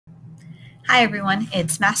Hi everyone,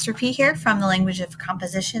 it's Master P here from the Language of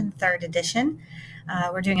Composition 3rd edition.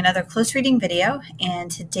 We're doing another close reading video,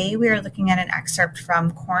 and today we are looking at an excerpt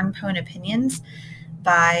from Corn-Pone Opinions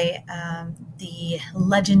by the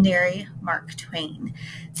legendary Mark Twain.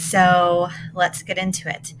 So let's get into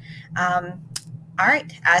it. All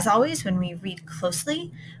right, as always, when we read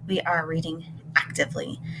closely, we are reading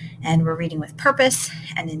actively, and we're reading with purpose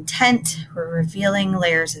and intent. We're revealing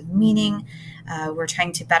layers of meaning. We're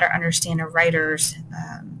trying to better understand a writer's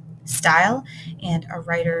style and a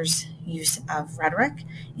writer's use of rhetoric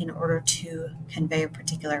in order to convey a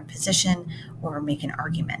particular position or make an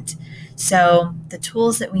argument. So the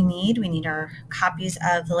tools that we need our copies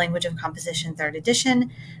of the Language of Composition 3rd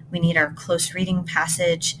edition. We need our close reading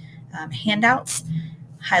passage handouts.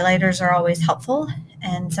 Highlighters are always helpful,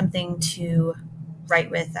 and something to write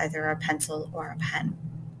with, either a pencil or a pen.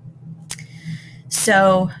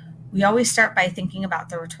 So we always start by thinking about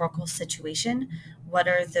the rhetorical situation. What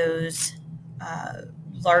are those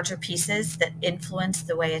larger pieces that influence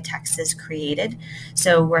the way a text is created?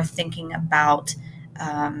 So we're thinking about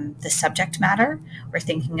the subject matter. We're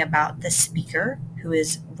thinking about the speaker who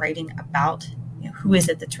is writing about, who is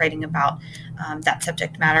it that's writing about that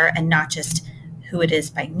subject matter, and not just who it is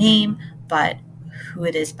by name, but who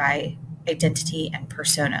it is by identity and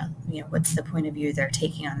persona. What's the point of view they're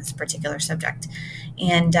taking on this particular subject,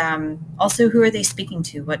 and also who are they speaking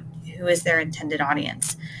to? Who is their intended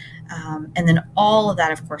audience? And then all of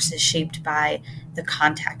that, of course, is shaped by the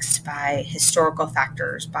context, by historical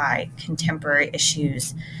factors, by contemporary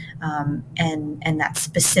issues, and that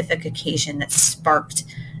specific occasion that sparked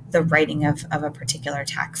the writing of a particular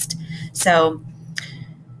text. So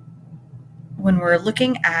when we're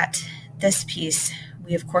looking at this piece,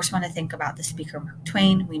 we of course want to think about the speaker, Mark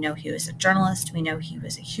Twain. We know he was a journalist. We know he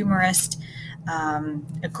was a humorist,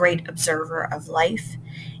 a great observer of life.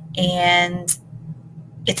 And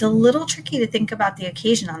it's a little tricky to think about the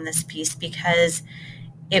occasion on this piece because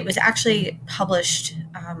it was actually published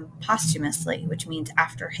posthumously, which means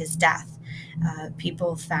after his death.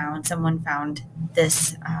 Someone found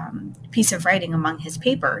this piece of writing among his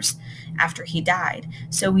papers after he died.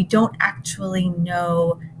 So we don't actually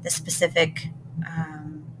know the specific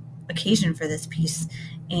occasion for this piece.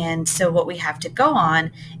 And so what we have to go on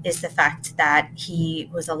is the fact that he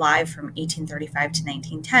was alive from 1835 to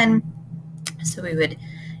 1910. So we would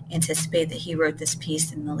anticipate that he wrote this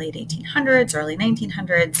piece in the late 1800s, early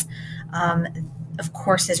 1900s. Of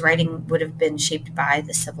course, his writing would have been shaped by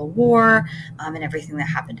the Civil War and everything that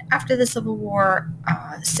happened after the Civil War.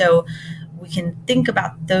 So we can think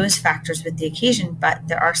about those factors with the occasion, but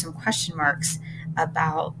there are some question marks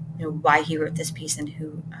about why he wrote this piece and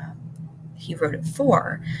who he wrote it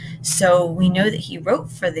for. So we know that he wrote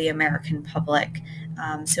for the American public,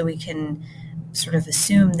 so we can sort of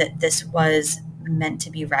assume that this was meant to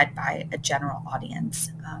be read by a general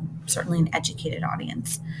audience, certainly an educated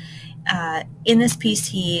audience. In this piece,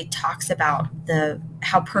 he talks about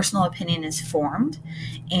how personal opinion is formed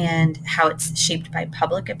and how it's shaped by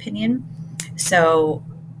public opinion. So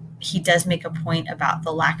he does make a point about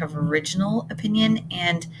the lack of original opinion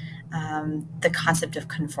and the concept of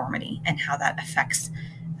conformity and how that affects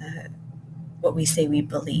what we say we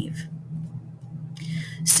believe.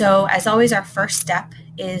 So as always, our first step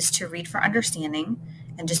is to read for understanding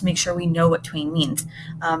and just make sure we know what Twain means.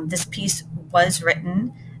 This piece was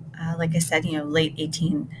written, like I said, late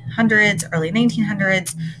 1800s, early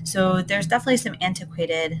 1900s. So there's definitely some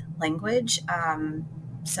antiquated language,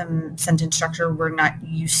 some sentence structure we're not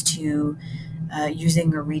used to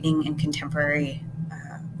using or reading in contemporary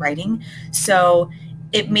writing. So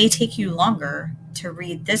it may take you longer to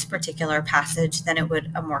read this particular passage than it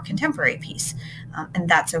would a more contemporary piece, and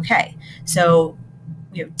that's okay. So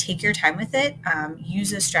take your time with it. Use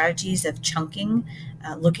the strategies of chunking,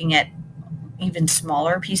 looking at even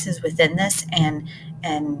smaller pieces within this, and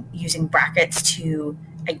using brackets to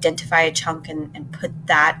identify a chunk and put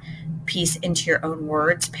that piece into your own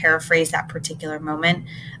words, paraphrase that particular moment,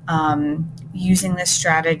 using the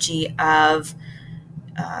strategy of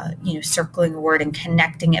circling a word and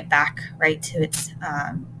connecting it back right to its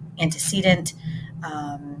antecedent,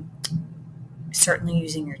 certainly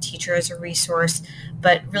using your teacher as a resource,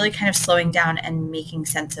 but really kind of slowing down and making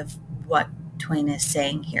sense of what Twain is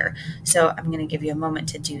saying here. So I'm going to give you a moment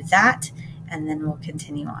to do that, and then we'll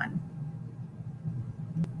continue on.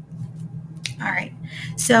 All right,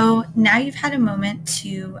 so now you've had a moment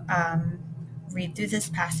to read through this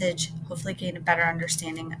passage, hopefully gain a better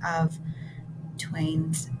understanding of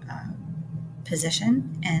Twain's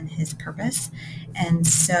position and his purpose. And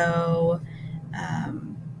so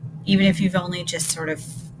even if you've only just sort of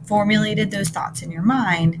formulated those thoughts in your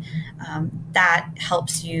mind, that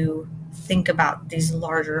helps you think about these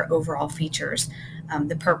larger overall features,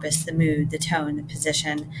 the purpose, the mood, the tone, the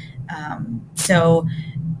position. So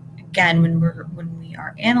again, when we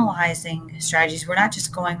are analyzing strategies, we're not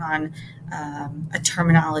just going on a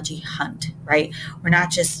terminology hunt, right? We're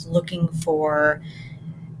not just looking for,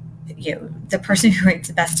 the person who writes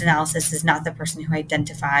the best analysis is not the person who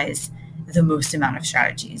identifies the most amount of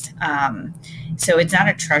strategies. So it's not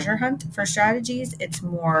a treasure hunt for strategies. It's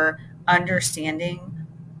more understanding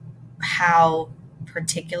how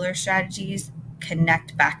particular strategies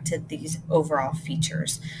connect back to these overall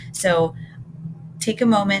features. So take a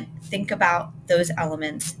moment, think about those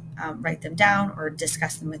elements, write them down or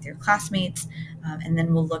discuss them with your classmates, and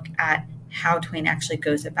then we'll look at how Twain actually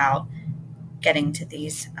goes about getting to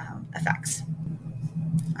these effects.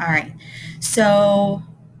 All right, so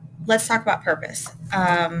let's talk about purpose.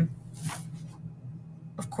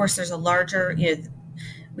 Of course, there's a larger,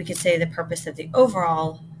 we could say the purpose of the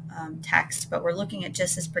overall text, but we're looking at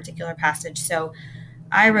just this particular passage. So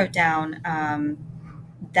I wrote down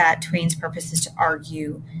that Twain's purpose is to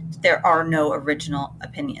argue that there are no original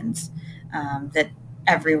opinions, that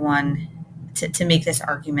everyone, to make this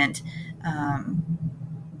argument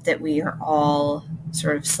that we are all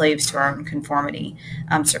sort of slaves to our own conformity,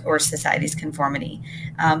 or society's conformity.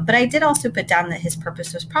 But I did also put down that his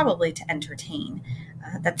purpose was probably to entertain.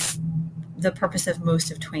 That's the purpose of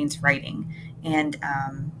most of Twain's writing. And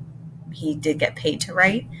he did get paid to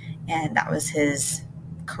write, and that was his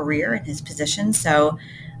career and his position. So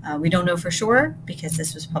we don't know for sure because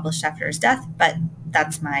this was published after his death, but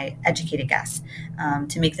that's my educated guess,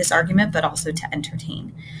 to make this argument, but also to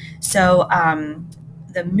entertain. So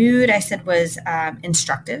the mood I said was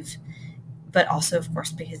instructive, but also, of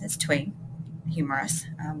course, because it's Twain, humorous.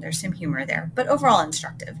 There's some humor there, but overall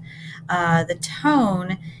instructive. The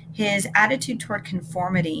tone, his attitude toward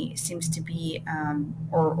conformity seems to be,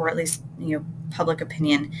 or at least public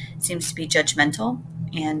opinion seems to be judgmental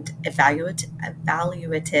and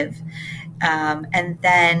evaluative. And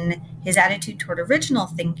then his attitude toward original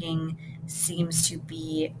thinking seems to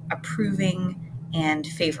be approving and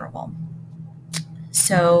favorable.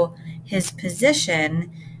 So his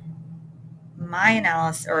position, my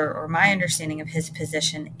analysis or my understanding of his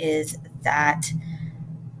position is that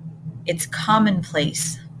it's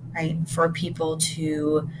commonplace, right, for people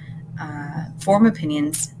to form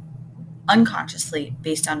opinions unconsciously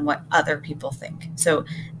based on what other people think. So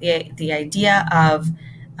the idea of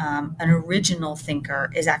an original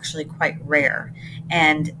thinker is actually quite rare,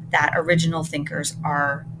 and that original thinkers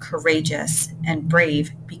are courageous and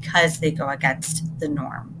brave because they go against the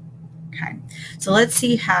norm. Okay, so let's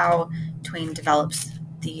see how Twain develops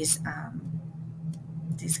these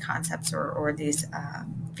concepts or these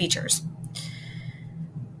features.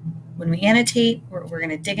 When we annotate, we're going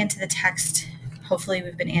to dig into the text. Hopefully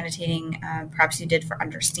we've been annotating, perhaps you did for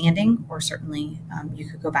understanding, or certainly you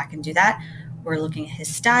could go back and do that. We're looking at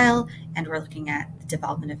his style, and we're looking at the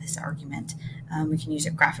development of his argument. We can use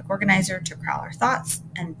a graphic organizer to corral our thoughts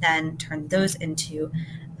and then turn those into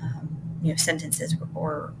sentences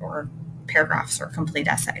or paragraphs or complete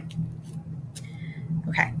essay.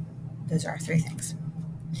 Okay, those are our three things.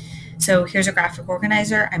 So here's a graphic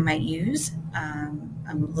organizer I might use.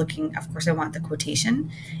 I'm looking, of course, I want the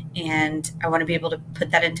quotation, and I want to be able to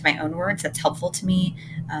put that into my own words. That's helpful to me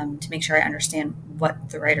to make sure I understand what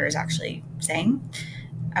the writer is actually saying.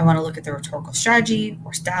 I want to look at the rhetorical strategy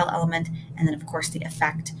or style element, and then, of course, the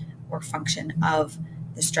effect or function of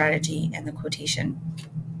the strategy and the quotation,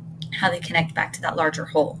 how they connect back to that larger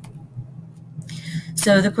whole.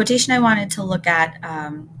 So the quotation I wanted to look at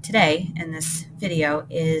today in this video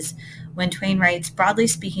is when Twain writes, "Broadly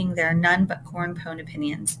speaking, there are none but Corn-Pone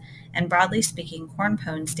opinions, and broadly speaking,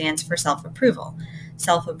 Corn-Pone stands for self-approval.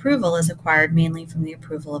 Self-approval is acquired mainly from the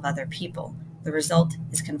approval of other people. The result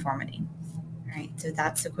is conformity." All right, so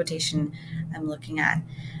that's the quotation I'm looking at.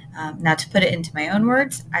 Now, to put it into my own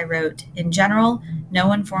words, I wrote, "In general, no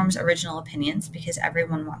one forms original opinions because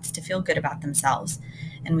everyone wants to feel good about themselves,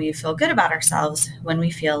 and we feel good about ourselves when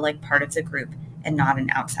we feel like part of the group and not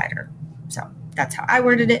an outsider." So that's how I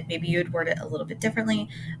worded it. Maybe you would word it a little bit differently,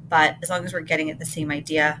 but as long as we're getting at the same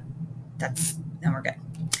idea, then we're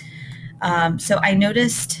good. So I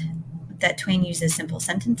noticed that Twain uses simple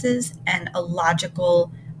sentences and a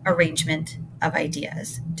logical arrangement of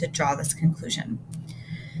ideas to draw this conclusion.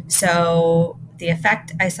 So the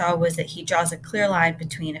effect I saw was that he draws a clear line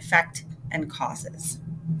between effect and causes,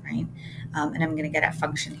 right? And I'm going to get at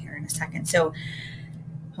function here in a second. So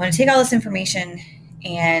I want to take all this information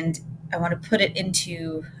and I want to put it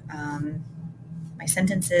into my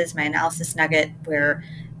sentences, my analysis nugget, where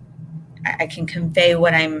I can convey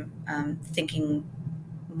what I'm thinking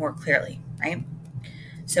more clearly, right?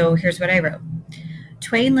 So here's what I wrote.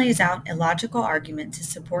 Twain lays out a logical argument to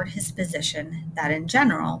support his position that in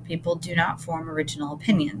general, people do not form original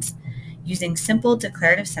opinions. Using simple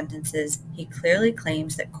declarative sentences, he clearly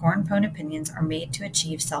claims that Corn-Pone opinions are made to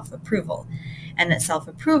achieve self-approval, and that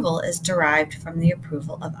self-approval is derived from the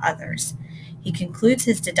approval of others. He concludes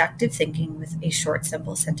his deductive thinking with a short,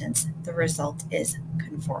 simple sentence. The result is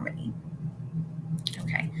conformity.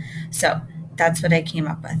 Okay, so that's what I came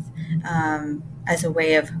up with as a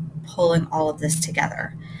way of pulling all of this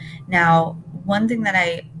together. Now, one thing that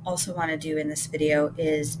I also want to do in this video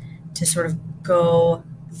is to sort of go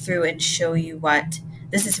through and show you what,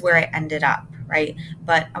 this is where I ended up, right?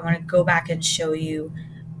 But I want to go back and show you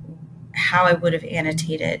how I would have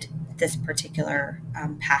annotated this particular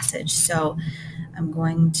passage. So I'm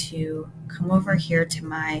going to come over here to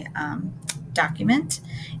my document,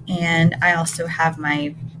 and I also have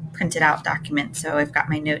my printed out document, so I've got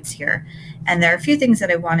my notes here. And there are a few things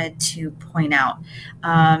that I wanted to point out.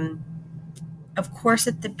 Of course,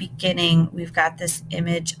 at the beginning, we've got this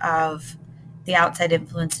image of the outside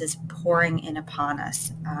influences pouring in upon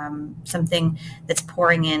us. Something that's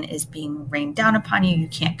pouring in is being rained down upon you. You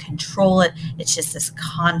can't control it. It's just this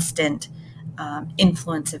constant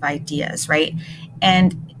influence of ideas, right?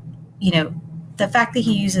 And, you know, the fact that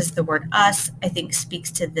he uses the word us, I think,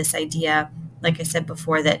 speaks to this idea, like I said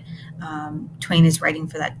before, that Twain is writing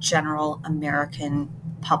for that general American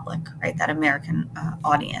public, right? That American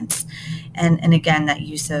audience. And again, that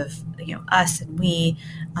use of, us and we,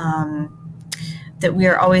 that we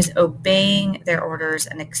are always obeying their orders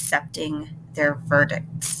and accepting their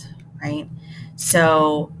verdicts, right?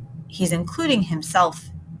 So he's including himself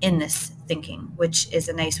in this thinking, which is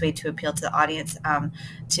a nice way to appeal to the audience,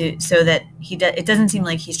 so that it doesn't seem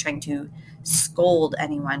like he's trying to scold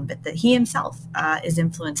anyone, but that he himself is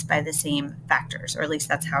influenced by the same factors, or at least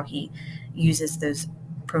that's how he uses those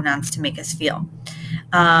pronouns to make us feel.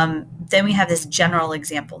 Then we have this general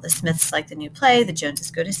example. The Smiths like the new play, the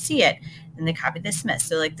Joneses go to see it, and they copy the Smiths.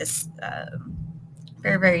 So like this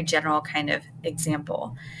very, very general kind of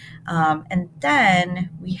example. And then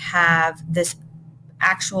we have this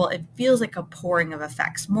actual, it feels like a pouring of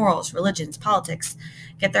effects. Morals, religions, politics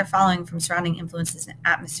get their following from surrounding influences and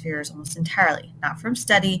atmospheres almost entirely, not from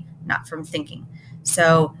study, not from thinking.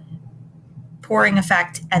 So pouring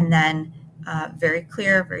effect, and then very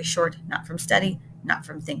clear, very short, not from study, not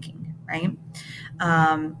from thinking, right?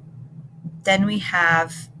 Then we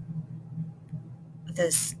have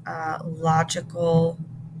this logical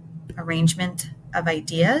arrangement of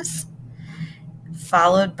ideas,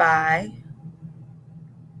 followed by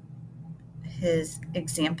his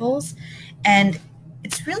examples. And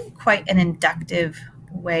it's really quite an inductive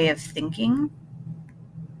way of thinking,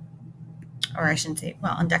 or I shouldn't say,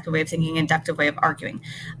 well, inductive way of thinking, inductive way of arguing.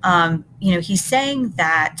 He's saying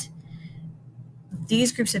that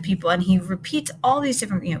these groups of people, and he repeats all these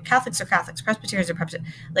different, Catholics are Catholics, Presbyterians are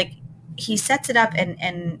Presbyterians, like he sets it up,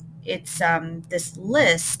 and it's this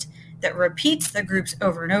list that repeats the groups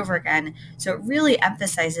over and over again. So it really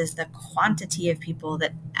emphasizes the quantity of people,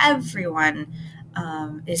 that everyone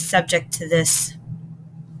is subject to this,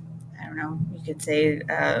 I don't know, you could say,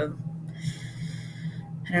 I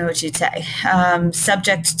don't know what you'd say,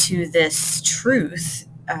 subject to this truth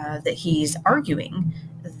that he's arguing,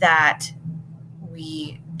 that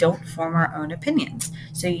we don't form our own opinions.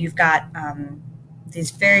 So you've got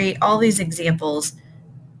all these examples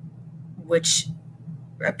which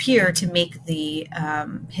appear to make the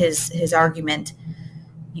his argument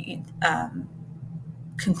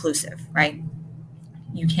conclusive, right?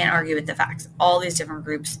 You can't argue with the facts. All these different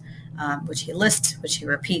groups, which he lists, which he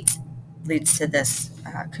repeats, leads to this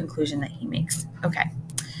conclusion that he makes. Okay.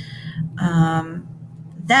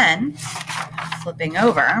 Then, flipping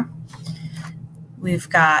over, we've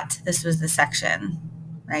got, this was the section,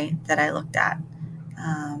 right, that I looked at.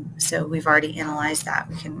 So we've already analyzed that.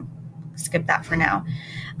 We can skip that for now.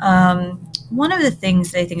 One of the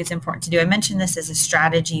things that I think it's important to do, I mentioned this as a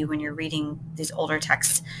strategy when you're reading these older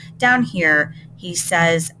texts. Down here, he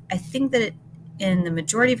says, I think that in the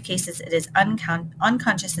majority of cases, it is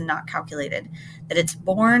unconscious and not calculated, that it's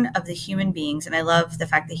born of the human beings. And I love the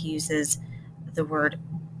fact that he uses the word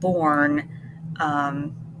born,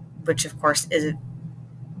 which of course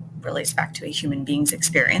relates back to a human being's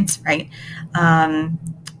experience, right?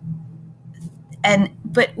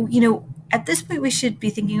 But at this point, we should be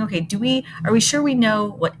thinking, okay, are we sure we know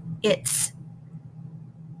what it's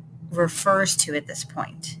refers to at this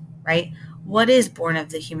point, right? What is born of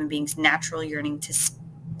the human being's natural yearning to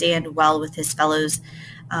stand well with his fellows?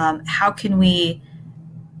 How can we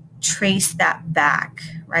trace that back,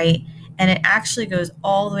 right? And it actually goes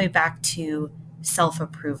all the way back to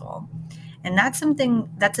self-approval. And that's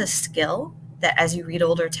a skill that as you read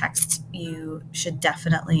older texts, you should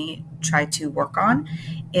definitely try to work on,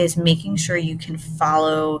 is making sure you can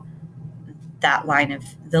follow that line of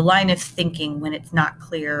thinking when it's not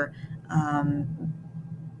clear, not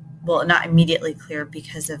immediately clear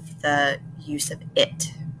because of the use of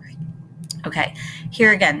it. Right? Okay,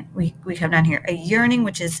 here again, we come down here. A yearning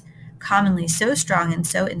which is commonly so strong and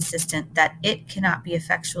so insistent that it cannot be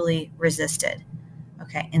effectually resisted.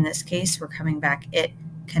 Okay, in this case, we're coming back, it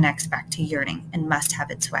connects back to yearning and must have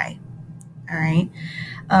its way. All right.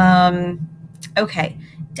 Okay,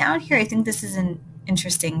 down here, I think this is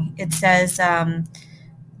interesting. It says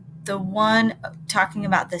the one talking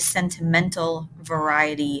about the sentimental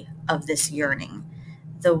variety of this yearning,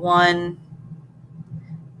 the one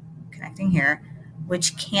connecting here,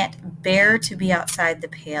 which can't bear to be outside the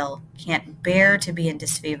pale, can't bear to be in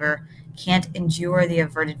disfavor, can't endure the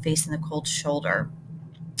averted face and the cold shoulder.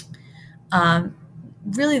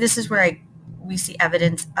 Really, this is where we see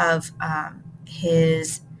evidence of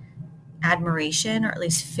his admiration, or at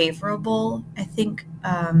least favorable, I think,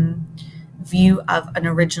 view of an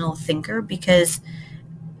original thinker, because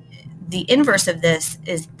the inverse of this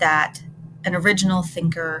is that an original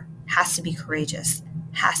thinker has to be courageous,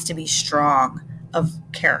 has to be strong of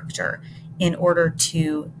character in order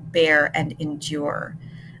to bear and endure.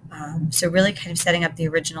 So really kind of setting up the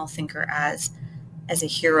original thinker as a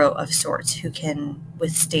hero of sorts who can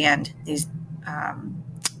withstand these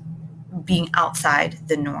being outside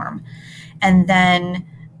the norm. And then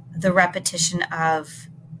the repetition of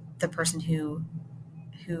the person who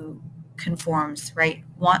conforms, right?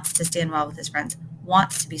 Wants to stand well with his friends,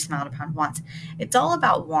 wants to be smiled upon, wants. It's all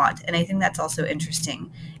about want. And I think that's also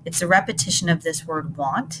interesting. It's a repetition of this word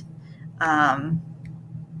want,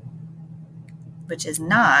 which is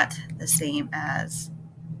not the same as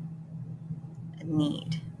a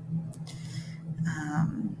need.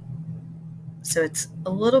 So it's a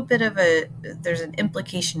little bit of there's an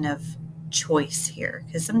implication of choice here,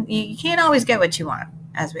 because you can't always get what you want,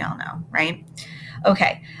 as we all know, right?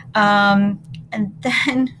 Okay. And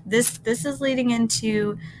then this is leading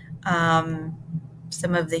into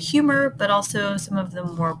some of the humor, but also some of the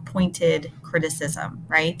more pointed criticism,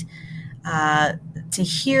 right? To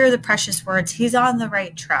hear the precious words, he's on the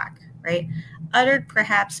right track, right? Uttered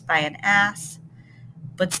perhaps by an ass,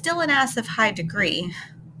 but still an ass of high degree,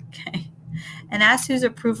 okay? An ass whose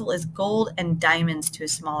approval is gold and diamonds to a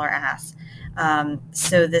smaller ass.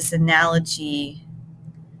 So this analogy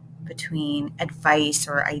between advice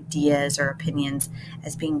or ideas or opinions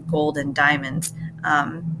as being gold and diamonds,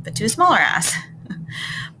 but to a smaller ass.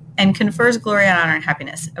 And confers glory and honor and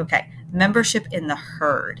happiness. Okay, membership in the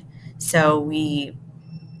herd. So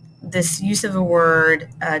this use of a word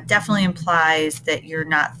definitely implies that you're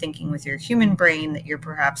not thinking with your human brain, that you're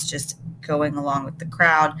perhaps just going along with the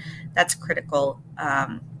crowd. That's critical.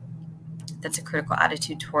 That's a critical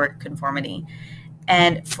attitude toward conformity.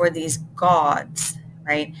 And for these gauds,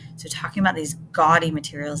 right? So talking about these gaudy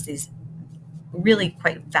materials, these really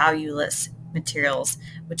quite valueless materials,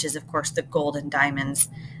 which is of course the gold and diamonds.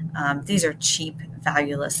 These are cheap,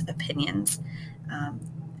 valueless opinions.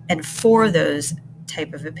 And for those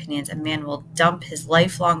type of opinions, a man will dump his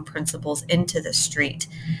lifelong principles into the street.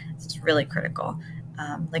 This is really critical.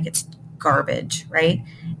 Like it's garbage, right?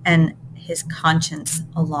 And his conscience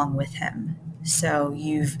along with him. So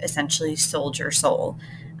you've essentially sold your soul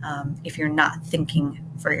if you're not thinking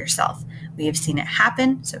for yourself. We have seen it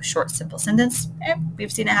happen. So short, simple sentence,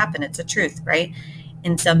 we've seen it happen. It's a truth, right?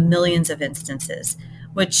 In some millions of instances,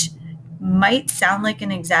 which might sound like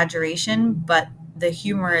an exaggeration, but the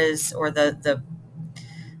humor is, or the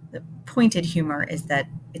pointed humor is that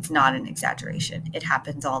it's not an exaggeration. It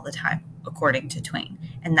happens all the time, according to Twain.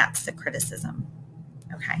 And that's the criticism.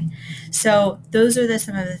 Okay, so those are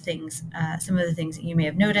some of the things that you may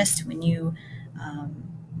have noticed when you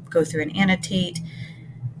go through and annotate.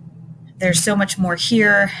 There's so much more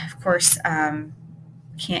here. Of course,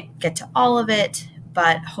 can't get to all of it,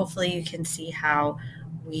 but hopefully you can see how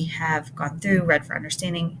we have gone through, read for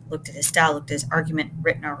understanding, looked at his style, looked at his argument,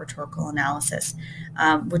 written our rhetorical analysis,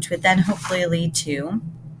 which would then hopefully lead to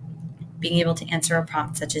being able to answer a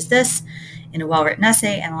prompt such as this. In a well-written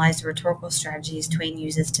essay, analyze the rhetorical strategies Twain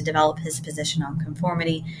uses to develop his position on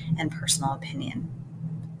conformity and personal opinion.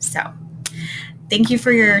 So, thank you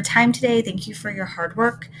for your time today. Thank you for your hard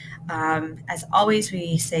work. As always,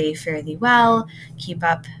 we say fare thee well. Keep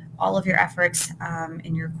up all of your efforts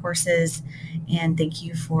in your courses, and thank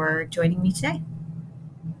you for joining me today.